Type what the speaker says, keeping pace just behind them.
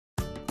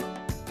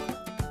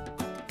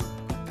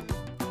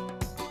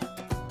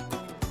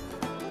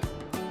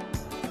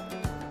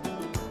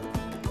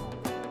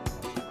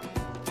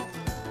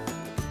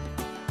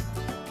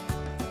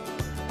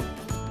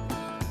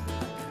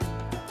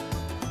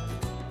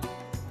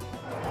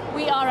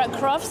are at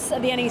Crufts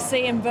at the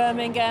NEC in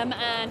Birmingham,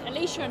 and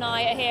Alesha and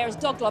I are here as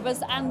dog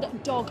lovers and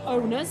dog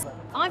owners.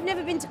 I've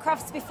never been to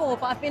Crufts before,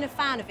 but I've been a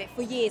fan of it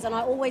for years, and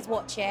I always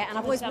watch it, and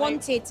I've always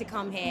wanted to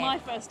come here. My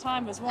first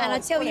time as well. And I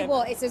tell you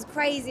what, it's as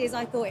crazy as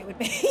I thought it would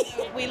be.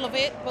 We love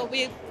it, but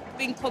we've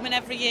been coming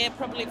every year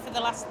probably for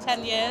the last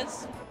 10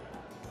 years.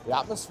 The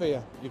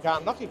atmosphere, you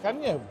can't knock it,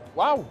 can you?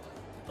 Wow.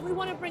 And we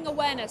want to bring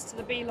awareness to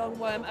the Be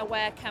Lungworm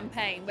Aware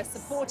campaign. We're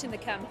supporting the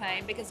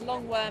campaign because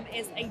lungworm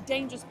is a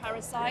dangerous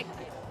parasite.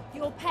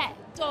 Your pet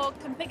dog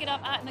can pick it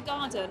up out in the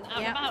garden, out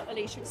and about,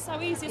 Alesha. It's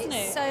so easy, isn't it?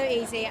 It's so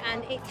easy,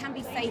 and it can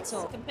be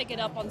fatal. You can pick it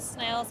up on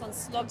snails, on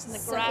slugs in the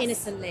so grass.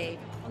 innocently.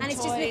 And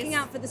it's just looking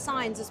out for the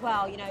signs as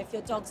well. You know, if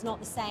your dog's not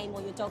the same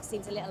or your dog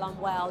seems a little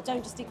unwell,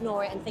 don't just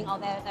ignore it and think, oh,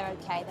 they're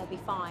okay, they'll be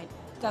fine.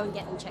 Go and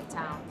get them checked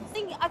out.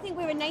 I think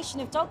we're a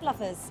nation of dog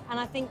lovers, and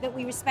I think that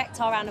we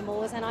respect our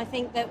animals, and I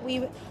think that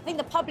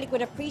the public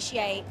would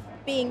appreciate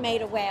being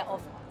made aware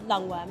of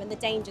lungworm and the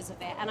dangers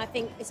of it. And I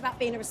think it's about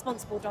being a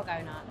responsible dog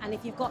owner. And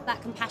if you've got that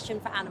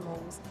compassion for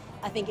animals,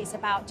 I think it's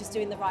about just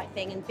doing the right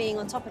thing and being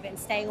on top of it and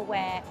staying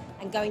aware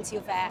and going to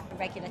your vet for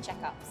regular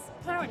checkups.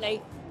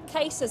 Apparently,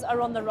 cases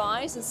are on the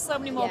rise. There's so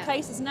many more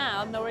cases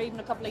now than there were even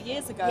a couple of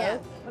years ago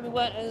when we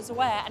weren't as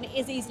aware, and it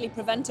is easily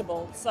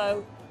preventable.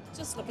 So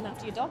just looking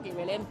after your doggy,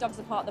 really, and dogs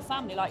are part of the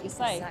family, like you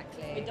say.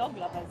 Exactly. We're dog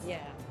lovers. Yeah.